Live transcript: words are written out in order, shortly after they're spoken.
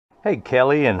Hey,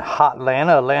 Kelly in hot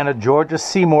Atlanta, Georgia.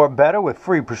 See more better with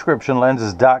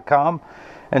freeprescriptionlenses.com.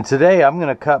 And today I'm going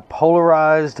to cut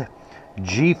polarized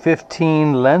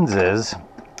G15 lenses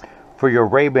for your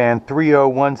RayBan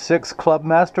 3016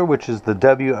 Clubmaster, which is the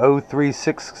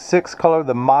W0366 color,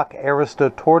 the Mock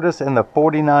Arista Tortoise, and the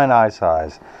 49 eye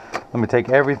size. Let me take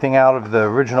everything out of the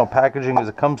original packaging as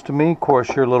it comes to me. Of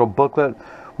course, your little booklet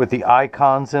with the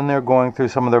icons in there going through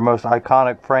some of their most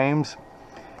iconic frames.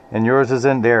 And yours is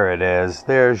in there. It is.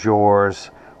 There's yours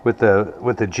with the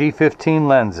G15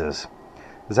 lenses.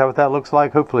 Is that what that looks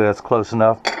like? Hopefully that's close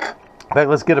enough. In fact,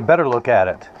 let's get a better look at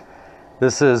it.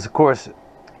 This is, of course,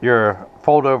 your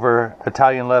fold-over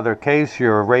Italian leather case,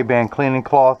 your RayBan cleaning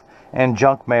cloth, and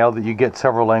junk mail that you get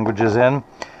several languages in.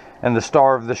 And the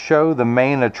star of the show, the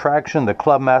main attraction, the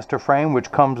Clubmaster frame, which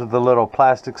comes with a little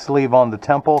plastic sleeve on the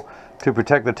temple to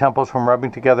protect the temples from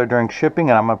rubbing together during shipping.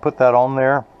 And I'm going to put that on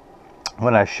there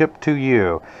when I ship to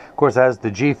you. Of course, it has the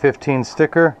G15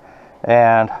 sticker.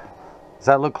 And does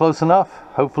that look close enough?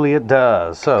 Hopefully it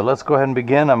does. So let's go ahead and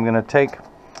begin. I'm going to take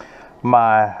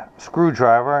my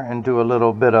screwdriver and do a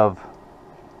little bit of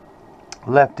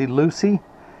lefty-loosey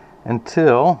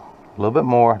until a little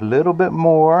bit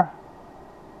more,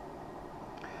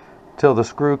 till the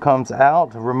screw comes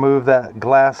out. Remove that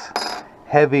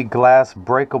heavy glass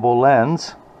breakable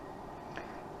lens.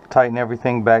 Tighten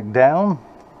everything back down.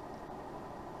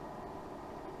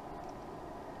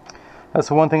 That's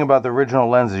the one thing about the original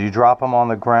lenses. You drop them on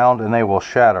the ground and they will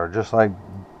shatter, just like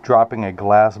dropping a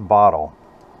glass bottle.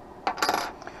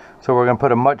 So we're going to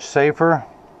put a much safer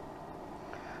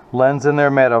lens in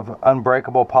there made of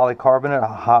unbreakable polycarbonate,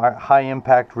 a high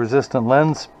impact resistant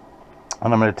lens.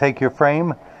 And I'm going to take your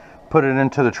frame, put it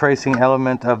into the tracing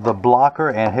element of the blocker,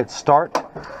 and hit start.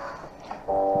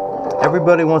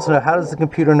 Everybody wants to know, how does the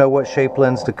computer know what shape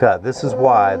lens to cut? This is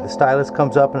why. The stylus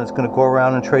comes up and it's going to go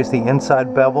around and trace the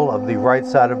inside bevel of the right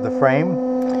side of the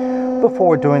frame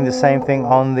before doing the same thing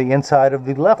on the inside of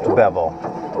the left bevel.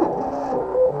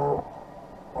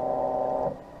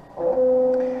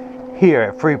 Here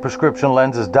at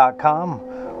freeprescriptionlenses.com,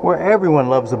 where everyone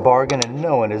loves a bargain and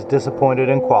no one is disappointed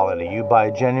in quality. You buy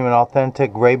a genuine,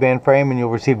 authentic RayBan frame and you'll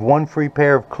receive one free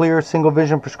pair of clear single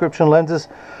vision prescription lenses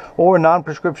or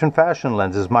non-prescription fashion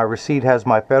lenses. My receipt has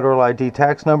my federal ID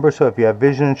tax number, so if you have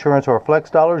vision insurance or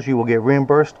flex dollars, you will get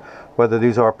reimbursed whether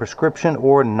these are prescription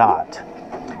or not.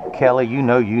 Kelly, you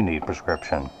know you need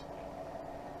prescription.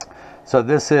 So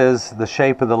this is the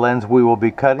shape of the lens we will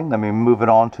be cutting. Let me move it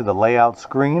on to the layout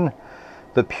screen.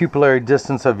 The pupillary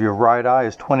distance of your right eye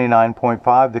is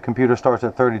 29.5. The computer starts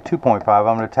at 32.5.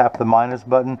 I'm going to tap the minus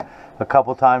button a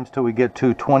couple times till we get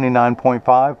to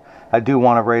 29.5. I do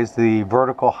want to raise the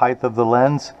vertical height of the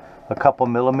lens a couple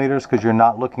millimeters because you're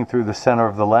not looking through the center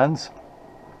of the lens.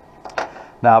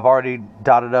 Now I've already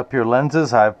dotted up your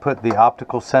lenses. I've put the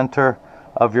optical center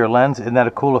of your lens. Isn't that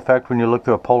a cool effect when you look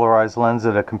through a polarized lens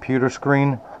at a computer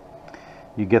screen?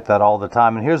 You get that all the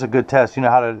time. And here's a good test. You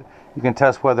know how you can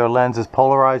test whether a lens is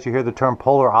polarized. You hear the term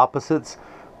polar opposites.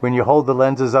 When you hold the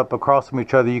lenses up across from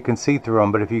each other, you can see through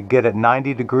them. But if you get at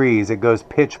 90 degrees, it goes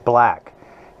pitch black.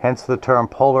 Hence the term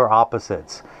polar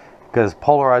opposites. Because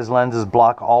polarized lenses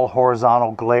block all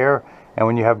horizontal glare. And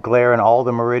when you have glare in all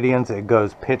the meridians, it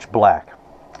goes pitch black.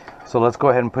 So let's go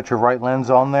ahead and put your right lens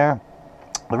on there.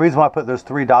 The reason why I put those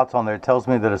three dots on there, it tells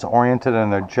me that it's oriented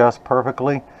and they're just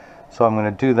perfectly. So I'm going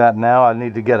to do that now. I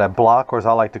need to get a block, or as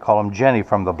I like to call them, Jenny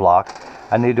from the block.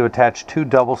 I need to attach two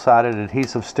double-sided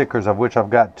adhesive stickers, of which I've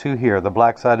got two here. The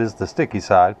black side is the sticky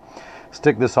side.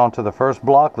 Stick this onto the first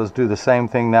block. Let's do the same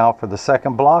thing now for the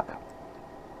second block.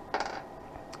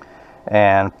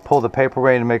 And pull the paper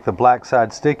away to make the black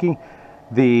side sticky.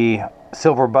 The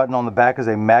silver button on the back is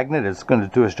a magnet. It's going to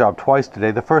do its job twice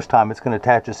today. The first time it's going to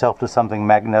attach itself to something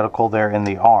magnetical there in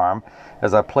the arm.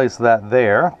 As I place that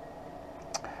there,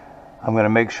 I'm going to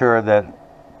make sure that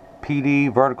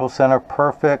PD, vertical center,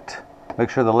 perfect.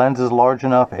 Make sure the lens is large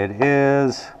enough. It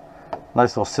is.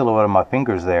 Nice little silhouette of my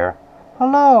fingers there.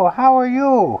 Hello, how are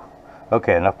you?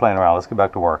 Okay, enough playing around. Let's get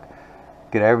back to work.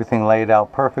 Get everything laid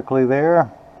out perfectly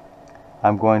there.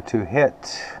 I'm going to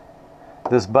hit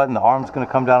this button. The arm's going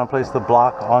to come down and place the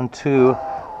block onto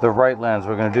the right lens.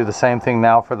 We're going to do the same thing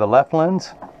now for the left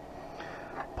lens.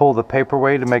 Pull the paper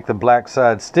away to make the black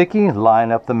side sticky.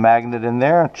 Line up the magnet in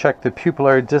there. Check the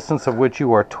pupillary distance, of which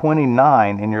you are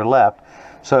 29 in your left.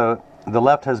 So the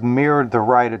left has mirrored the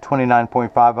right at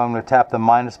 29.5. I'm going to tap the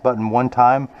minus button one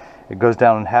time. It goes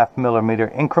down in 0.5 millimeter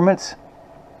increments.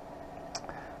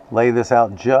 Lay this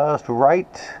out just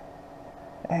right.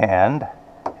 And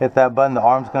hit that button. The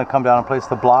arm's going to come down and place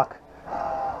the block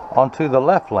onto the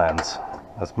left lens.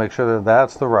 Let's make sure that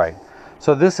that's the right.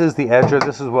 So this is the edger.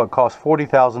 This is what costs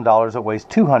 $40,000. It weighs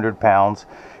 200 pounds.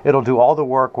 It'll do all the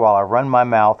work while I run my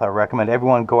mouth. I recommend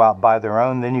everyone go out and buy their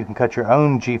own. Then you can cut your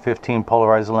own G15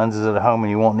 polarized lenses at home,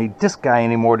 and you won't need this guy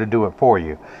anymore to do it for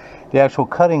you. The actual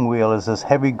cutting wheel is this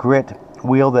heavy grit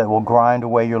wheel that will grind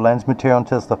away your lens material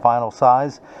until it's the final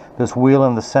size. This wheel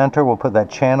in the center will put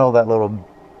that channel, that little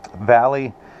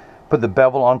valley, put the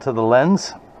bevel onto the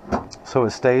lens so it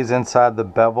stays inside the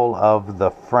bevel of the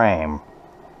frame.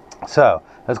 So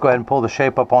let's go ahead and pull the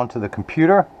shape up onto the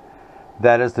computer.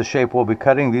 That is the shape we'll be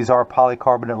cutting. These are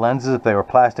polycarbonate lenses. If they were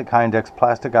plastic, high index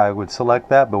plastic, I would select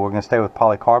that, but we're going to stay with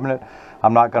polycarbonate.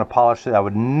 I'm not going to polish it. I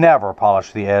would never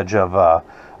polish the edge of a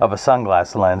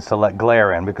sunglass lens to let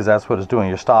glare in, because that's what it's doing.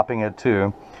 You're stopping it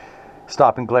to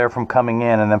stopping glare from coming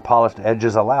in, and then polished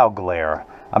edges allow glare.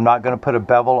 I'm not going to put a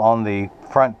bevel on the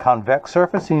front convex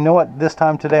surface. And you know what? This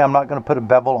time today, I'm not going to put a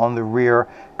bevel on the rear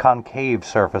concave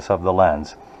surface of the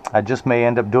lens. I just may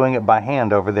end up doing it by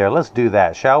hand over there. Let's do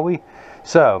that, shall we?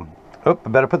 So, I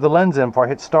better put the lens in before I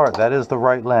hit start. That is the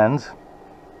right lens.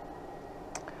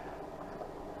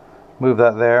 Move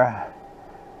that there.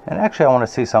 And actually, I want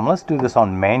to see something. Let's do this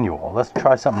on manual. Let's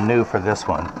try something new for this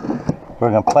one.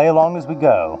 We're going to play along as we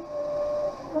go.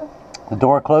 The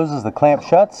door closes, the clamp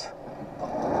shuts.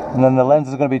 And then the lens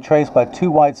is going to be traced by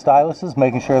 2 white styluses,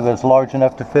 making sure that it's large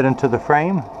enough to fit into the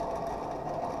frame.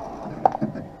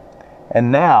 And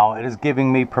now it is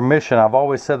giving me permission. I've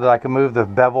always said that I can move the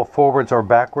bevel forwards or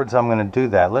backwards. I'm going to do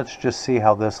that. Let's just see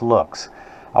how this looks.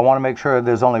 I want to make sure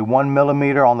there's only 1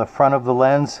 millimeter on the front of the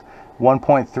lens,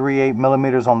 1.38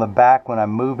 millimeters on the back. When I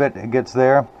move it, it gets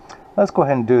there. Let's go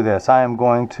ahead and do this. I am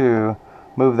going to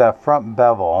move that front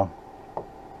bevel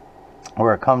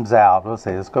where it comes out. Let's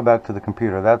see, let's go back to the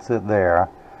computer. That's it there.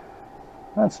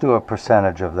 Let's do a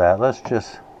percentage of that. Let's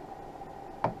just,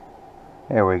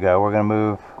 there we go. We're going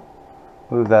to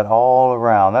move that all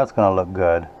around. That's going to look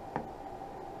good.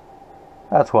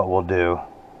 That's what we'll do.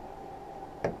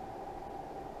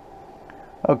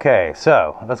 Okay,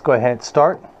 so let's go ahead and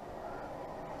start.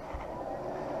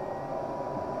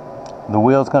 The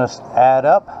wheel's going to add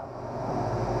up.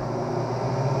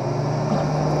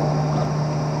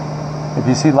 If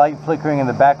you see light flickering in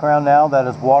the background now, that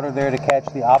is water there to catch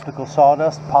the optical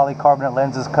sawdust. Polycarbonate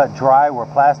lenses cut dry, where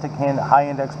plastic, high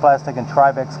index plastic, and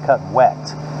Trivex cut wet.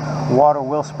 Water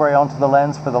will spray onto the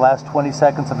lens for the last 20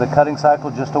 seconds of the cutting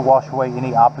cycle just to wash away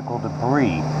any optical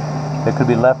debris that could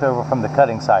be left over from the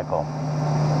cutting cycle.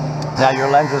 Now, your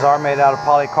lenses are made out of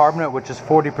polycarbonate, which is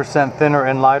 40% thinner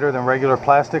and lighter than regular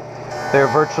plastic. They're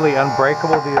virtually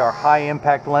unbreakable. These are high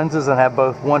impact lenses and have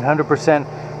both 100%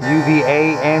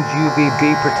 UVA and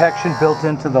UVB protection built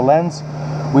into the lens.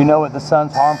 We know what the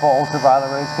sun's harmful ultraviolet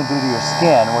rays can do to your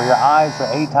skin, where your eyes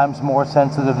are 8 times more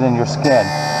sensitive than your skin.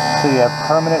 So you have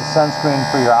permanent sunscreen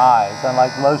for your eyes,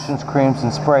 unlike lotions, creams,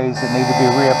 and sprays that need to be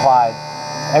reapplied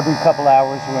every couple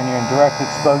hours when you're in direct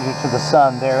exposure to the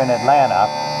sun there in Atlanta.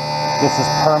 This is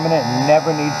permanent and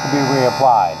never needs to be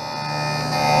reapplied.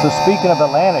 So speaking of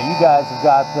Atlanta, you guys have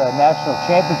got the national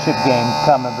championship games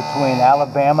coming between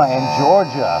Alabama and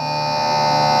Georgia.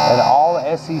 An all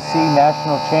SEC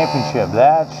national championship.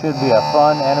 That should be a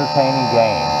fun, entertaining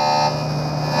game.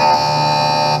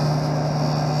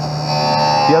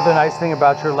 The other nice thing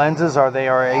about your lenses are they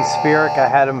are aspheric. I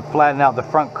had them flatten out the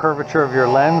front curvature of your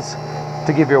lens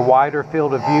to give you a wider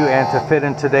field of view and to fit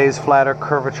in today's flatter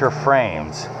curvature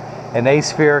frames. An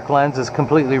aspheric lens is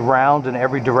completely round in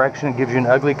every direction. It gives you an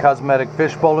ugly cosmetic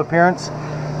fishbowl appearance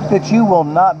that you will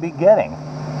not be getting.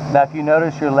 Now, if you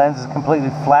notice, your lens is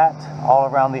completely flat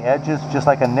all around the edges, just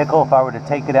like a nickel. If I were to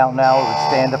take it out now, it would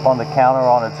stand up on the counter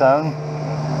on its own.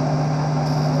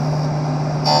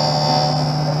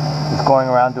 It's going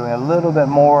around doing a little bit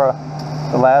more,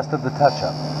 the last of the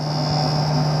touch-up.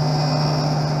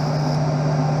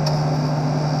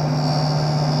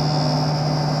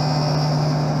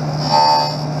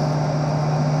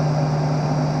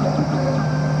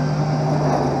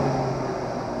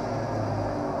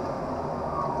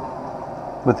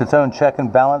 With its own check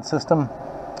and balance system,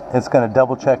 it's going to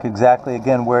double check exactly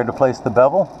again where to place the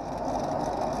bevel.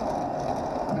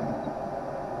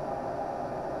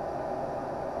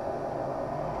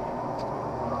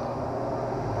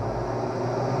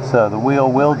 So the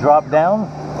wheel will drop down,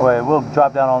 or it will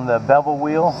drop down on the bevel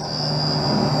wheel.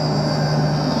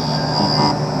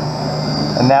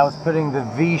 And now it's putting the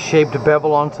V-shaped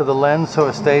bevel onto the lens so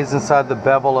it stays inside the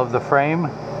bevel of the frame.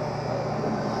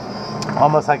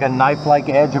 Almost like a knife-like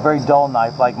edge, a very dull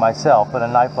knife like myself, but a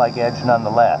knife-like edge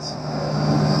nonetheless.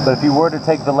 But if you were to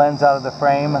take the lens out of the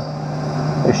frame,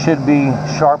 it should be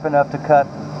sharp enough to cut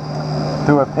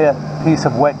through a pit piece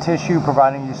of wet tissue,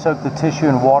 providing you soak the tissue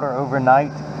in water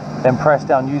overnight, then press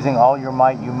down using all your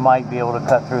might, you might be able to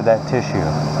cut through that tissue.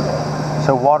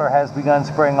 So water has begun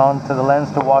spraying onto the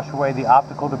lens to wash away the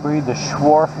optical debris, the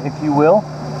schwarf, if you will.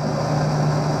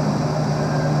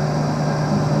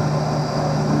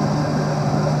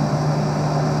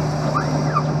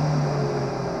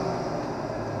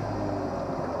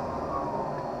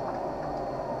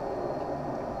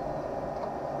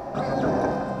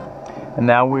 And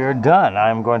now we are done.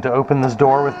 I'm going to open this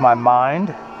door with my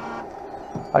mind.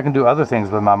 I can do other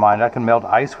things with my mind. I can melt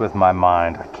ice with my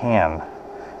mind. I can.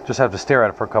 Just have to stare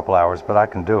at it for a couple hours, but I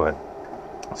can do it.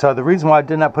 So the reason why I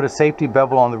did not put a safety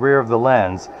bevel on the rear of the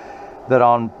lens, that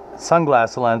on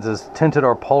sunglass lenses, tinted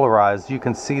or polarized, you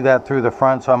can see that through the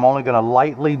front. So I'm only going to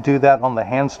lightly do that on the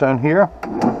handstone here,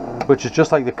 which is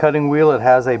just like the cutting wheel. It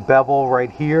has a bevel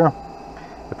right here.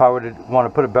 If I were to want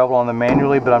to put a bevel on them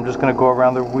manually, but I'm just going to go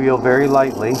around the wheel very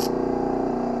lightly.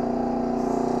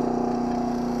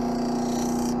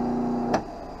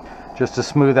 Just to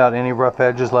smooth out any rough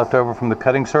edges left over from the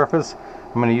cutting surface.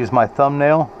 I'm going to use my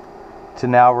thumbnail to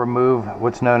now remove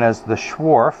what's known as the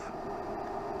schwarf,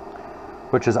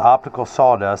 which is optical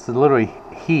sawdust. It literally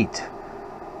heat.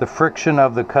 The friction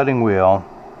of the cutting wheel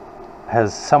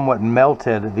has somewhat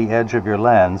melted the edge of your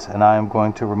lens, and I am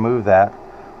going to remove that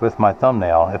with my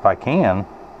thumbnail if I can.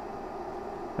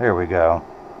 There we go.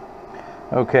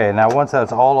 Okay, now once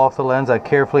that's all off the lens, I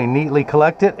carefully, neatly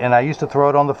collect it, and I used to throw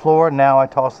it on the floor. Now I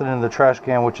toss it in the trash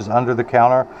can, which is under the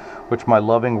counter, which my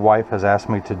loving wife has asked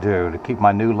me to do to keep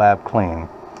my new lab clean.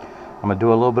 I'm going to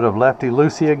do a little bit of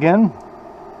lefty-loosey again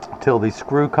till the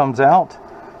screw comes out.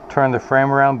 Turn the frame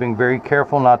around, being very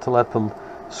careful not to let the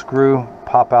screw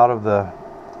pop out of the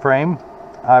frame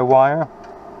eye wire.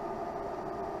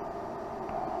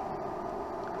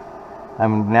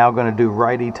 I'm now going to do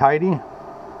righty-tighty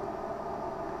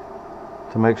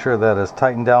to make sure that it's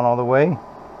tightened down all the way.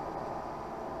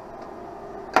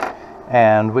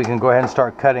 And we can go ahead and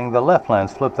start cutting the left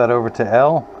lens. Flip that over to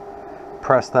L,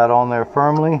 press that on there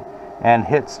firmly, and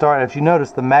hit start. As you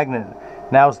notice, the magnet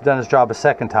now has done its job a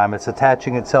second time. It's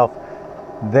attaching itself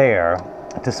there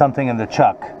to something in the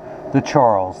chuck, the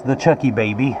Charles, the Chucky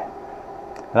baby.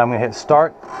 And I'm going to hit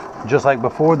start. Just like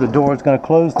before, the door is going to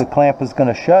close, the clamp is going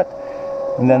to shut,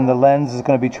 and then the lens is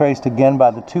going to be traced again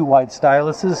by the two white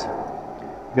styluses.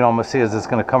 You can almost see as it's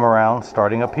going to come around,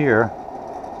 starting up here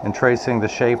and tracing the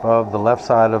shape of the left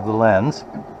side of the lens.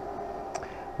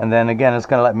 And then again, it's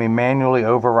going to let me manually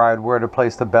override where to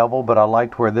place the bevel, but I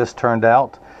liked where this turned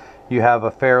out. You have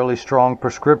a fairly strong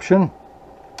prescription,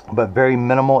 but very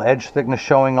minimal edge thickness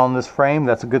showing on this frame.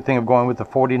 That's a good thing of going with the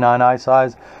 49 eye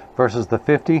size versus the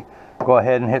 50. Go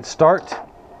ahead and hit start.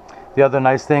 The other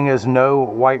nice thing is no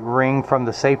white ring from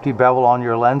the safety bevel on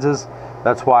your lenses.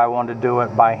 That's why I wanted to do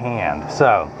it by hand.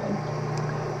 So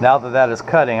now that that is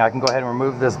cutting, I can go ahead and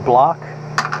remove this block,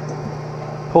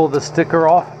 pull the sticker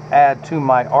off, add to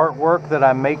my artwork that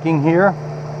I'm making here.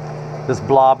 This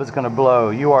blob is going to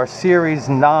blow. You are series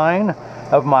 9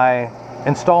 of my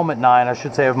installment 9, I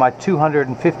should say, of my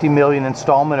 250 million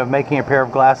installment of making a pair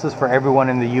of glasses for everyone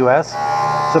in the US.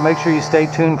 So make sure you stay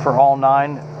tuned for all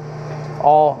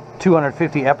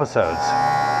 250 episodes.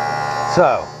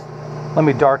 So let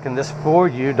me darken this for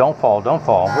you. Don't fall, don't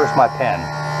fall. Where's my pen?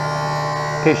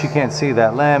 In case you can't see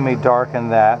that, let me darken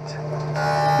that.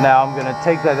 Now I'm going to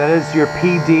take that is your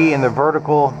PD in the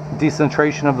vertical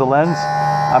decentration of the lens.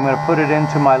 I'm going to put it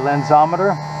into my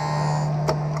lensometer.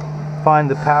 Find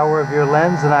the power of your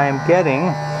lens, and I am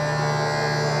getting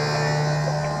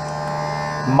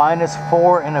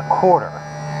 -4 1/4.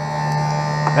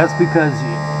 That's because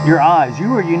your eyes,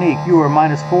 you are unique. You are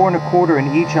 -4 1/4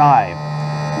 in each eye.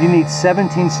 You need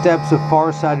 17 steps of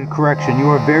far-sighted correction.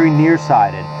 You are very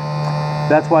nearsighted.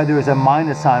 That's why there is a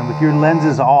minus sign. With your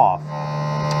lenses off,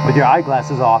 with your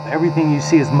eyeglasses off, everything you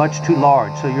see is much too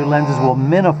large, so your lenses will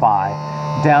minify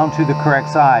down to the correct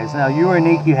size. Now you are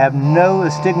unique. You have no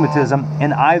astigmatism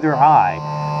in either eye.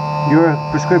 Your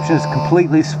prescription is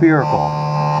completely spherical.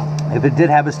 If it did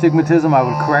have astigmatism, I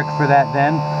would correct for that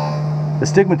then.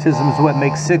 Astigmatism is what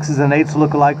makes 6s and 8s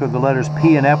look alike, or the letters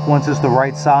P and F once it's the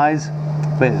right size.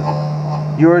 But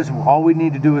yours, all we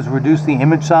need to do is reduce the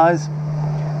image size.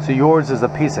 So yours is a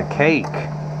piece of cake.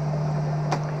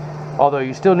 Although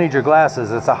you still need your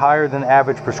glasses, it's a higher than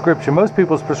average prescription. Most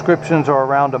people's prescriptions are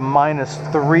around a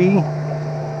 -3.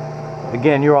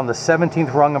 Again, you're on the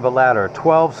 17th rung of a ladder.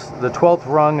 The 12th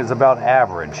rung is about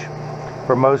average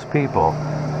for most people.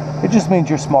 It just means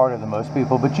you're smarter than most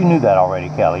people, but you knew that already,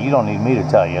 Kelly. You don't need me to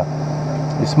tell you.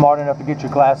 You're smart enough to get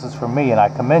your glasses from me, and I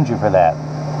commend you for that.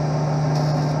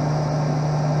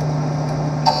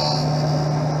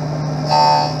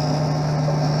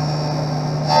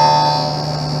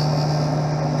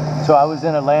 So I was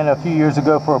in Atlanta a few years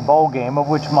ago for a bowl game, of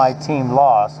which my team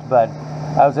lost, but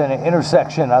I was in an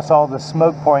intersection. I saw the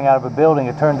smoke pouring out of a building.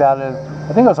 It turned out,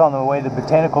 I think I was on the way to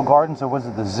Botanical Gardens, or was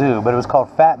it the zoo, but it was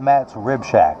called Fat Matt's Rib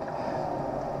Shack.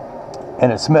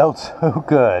 And it smelled so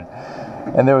good.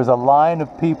 And there was a line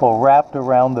of people wrapped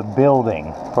around the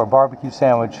building for a barbecue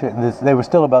sandwich. They were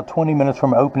still about 20 minutes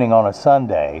from opening on a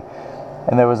Sunday.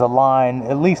 And there was a line,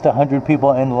 at least 100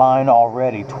 people in line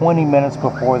already, 20 minutes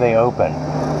before they opened.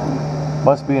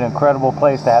 Must be an incredible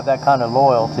place to have that kind of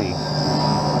loyalty.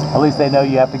 At least they know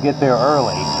you have to get there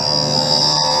early.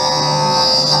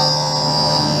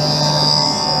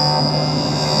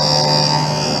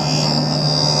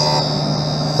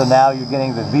 So now you're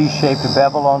getting the V-shaped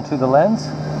bevel onto the lens.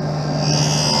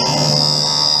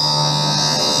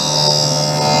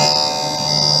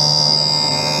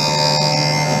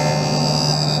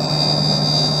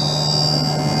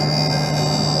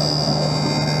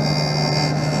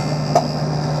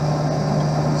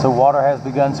 So water has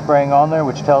begun spraying on there,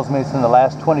 which tells me it's in the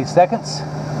last 20 seconds.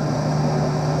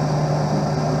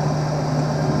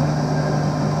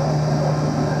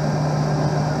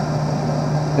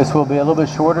 This will be a little bit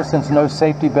shorter since no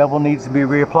safety bevel needs to be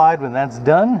reapplied. When that's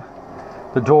done,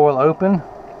 the door will open.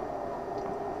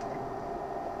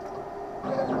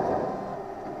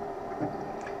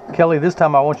 Kelly, this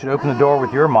time I want you to open the door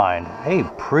with your mind. Hey,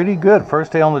 pretty good.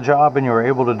 First day on the job and you were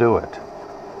able to do it.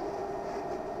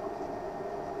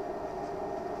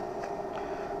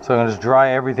 So I'm going to just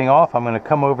dry everything off. I'm going to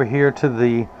come over here to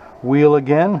the wheel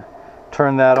again,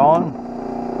 turn that on,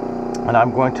 and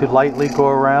I'm going to lightly go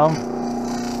around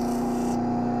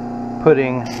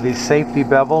putting the safety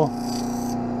bevel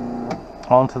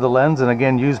onto the lens, and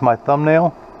again use my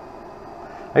thumbnail.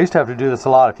 I used to have to do this a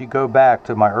lot. If you go back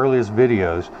to my earliest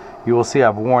videos, you will see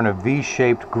I've worn a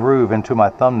V-shaped groove into my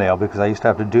thumbnail because I used to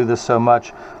have to do this so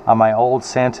much on my old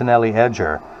Santinelli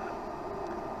edger.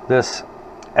 This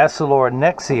Essilor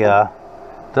Nexia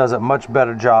does a much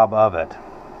better job of it.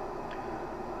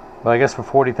 But I guess for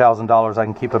 $40,000 I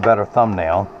can keep a better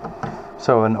thumbnail.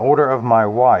 So in order of my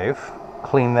wife,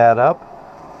 clean that up,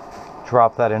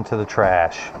 drop that into the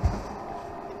trash.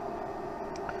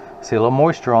 See a little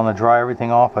moisture on the dry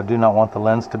everything off. I do not want the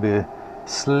lens to be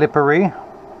slippery.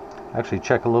 Actually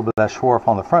check a little bit of that swarf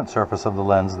on the front surface of the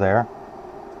lens there.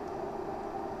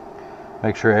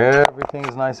 Make sure everything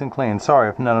is nice and clean. Sorry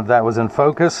if none of that was in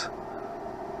focus.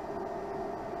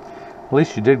 At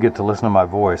least you did get to listen to my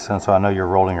voice, and so I know you're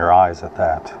rolling your eyes at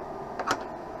that.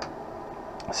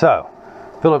 So,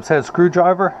 Phillips head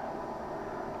screwdriver,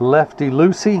 lefty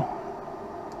loosey,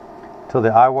 till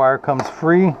the eye wire comes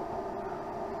free.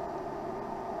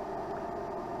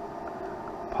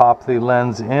 Pop the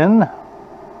lens in.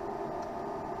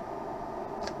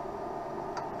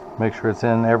 Make sure it's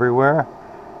in everywhere.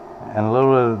 And a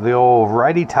little bit of the old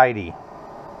righty-tighty.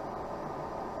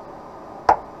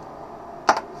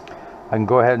 I can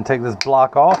go ahead and take this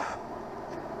block off.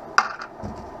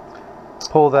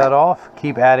 Pull that off.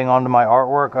 Keep adding onto my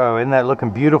artwork. Oh, isn't that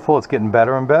looking beautiful? It's getting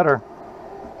better and better.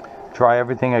 Try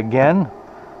everything again.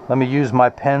 Let me use my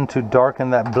pen to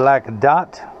darken that black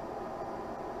dot.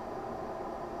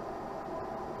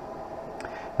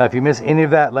 Now, if you miss any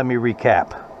of that, let me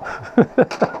recap.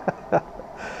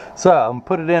 So I'm going to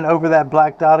put it in over that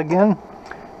black dot again.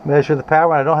 Measure the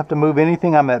power. I don't have to move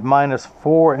anything. I'm at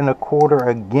 -4 1/4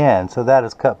 again. So that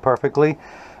is cut perfectly.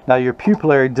 Now your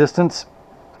pupillary distance,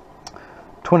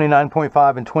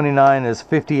 29.5 and 29 is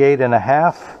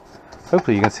 58.5.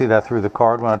 Hopefully you can see that through the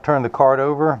card. When I turn the card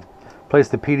over, place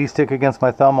the PD stick against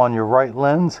my thumb on your right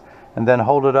lens and then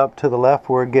hold it up to the left.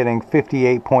 We're getting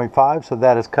 58.5. So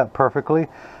that is cut perfectly.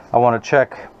 I want to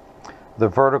check the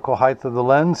vertical height of the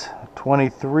lens,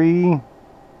 23.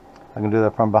 I can do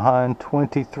that from behind,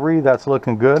 23. That's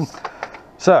looking good.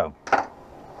 So,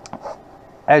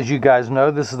 as you guys know,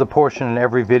 this is the portion in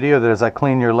every video that as I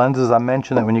clean your lenses, I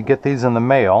mentioned that when you get these in the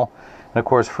mail, and of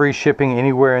course free shipping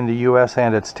anywhere in the US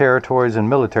and its territories and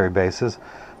military bases,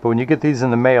 but when you get these in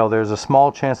the mail, there's a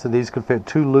small chance that these could fit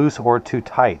too loose or too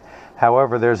tight.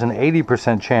 However, there's an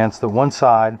 80% chance that one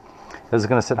side is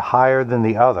going to sit higher than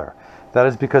the other. That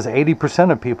is because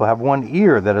 80% of people have one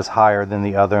ear that is higher than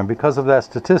the other, and because of that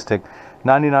statistic,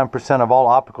 99% of all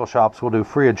optical shops will do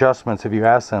free adjustments if you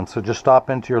ask them. So just stop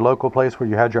into your local place where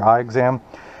you had your eye exam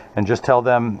and just tell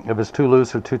them if it's too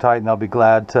loose or too tight, and they'll be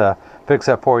glad to fix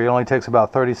that for you. It only takes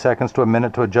about 30 seconds to a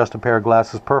minute to adjust a pair of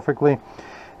glasses perfectly.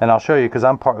 And I'll show you, because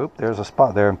I'm part, oop, there's a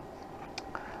spot there.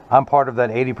 I'm part of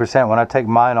that 80%. When I take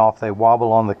mine off, they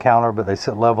wobble on the counter, but they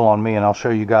sit level on me, and I'll show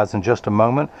you guys in just a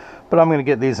moment. But I'm going to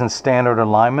get these in standard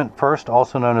alignment first,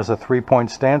 also known as a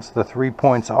 3-point stance. The 3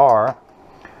 points are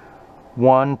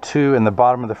 1, 2, and the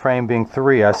bottom of the frame being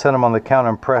 3. I set them on the counter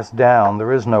and press down.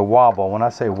 There is no wobble. When I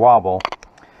say wobble,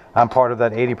 I'm part of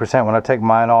that 80%. When I take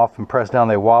mine off and press down,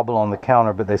 they wobble on the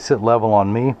counter, but they sit level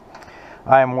on me.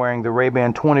 I am wearing the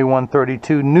RayBan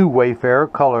 2132 New Wayfarer,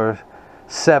 color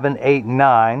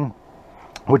 789,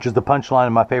 which is the punchline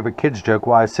of my favorite kids joke.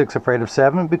 Why is 6 afraid of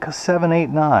 7? Because 7, 8,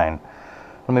 9.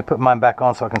 Let me put mine back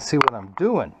on so I can see what I'm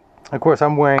doing. Of course,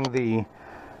 I'm wearing the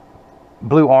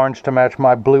blue-orange to match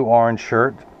my blue-orange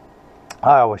shirt.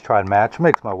 I always try to match.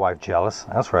 Makes my wife jealous.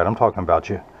 That's right, I'm talking about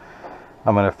you.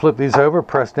 I'm going to flip these over,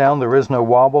 press down. There is no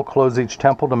wobble. Close each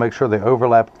temple to make sure they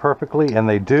overlap perfectly, and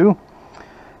they do.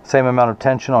 Same amount of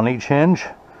tension on each hinge.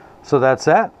 So that's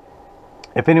that.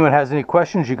 If anyone has any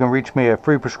questions, you can reach me at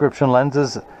Free Prescription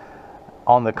Lenses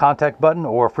on the contact button,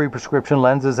 or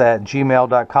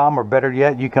freeprescriptionlenses@gmail.com, or better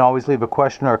yet, you can always leave a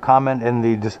question or a comment in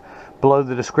the below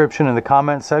the description in the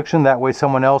comment section. That way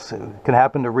someone else can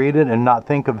happen to read it and not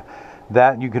think of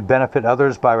that. You could benefit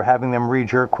others by having them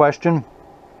read your question.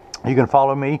 You can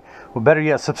follow me, well, better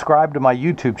yet, subscribe to my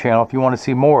YouTube channel if you want to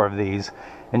see more of these.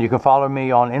 And you can follow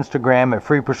me on Instagram at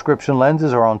Free Prescription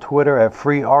Lenses, or on Twitter at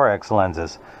FreeRX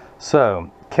Lenses. So,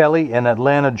 Kelly in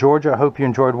Atlanta, Georgia, I hope you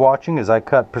enjoyed watching as I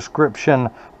cut prescription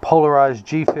Polarized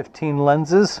G15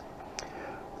 lenses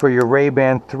for your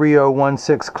RayBan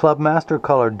 3016 Clubmaster,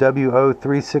 color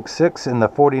WO366 in the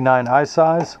 49 eye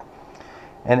size.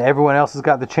 And everyone else has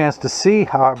got the chance to see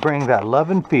how I bring that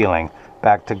love and feeling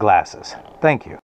back to glasses. Thank you.